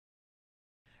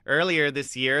Earlier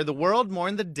this year, the world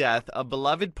mourned the death of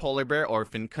beloved polar bear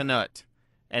orphan Knut.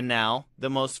 And now, the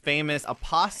most famous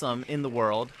opossum in the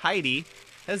world, Heidi,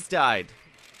 has died.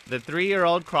 The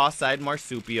 3-year-old cross-eyed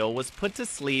marsupial was put to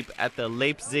sleep at the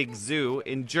Leipzig Zoo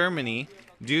in Germany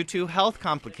due to health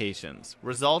complications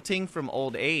resulting from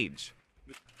old age.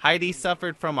 Heidi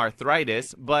suffered from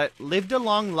arthritis, but lived a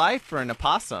long life for an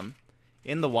opossum.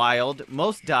 In the wild,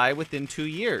 most die within 2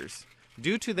 years,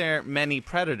 due to their many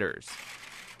predators.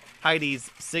 Heidi's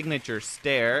signature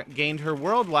stare gained her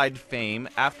worldwide fame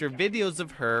after videos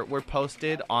of her were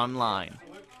posted online.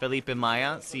 Felipe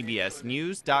Maya, CBS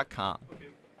News.com.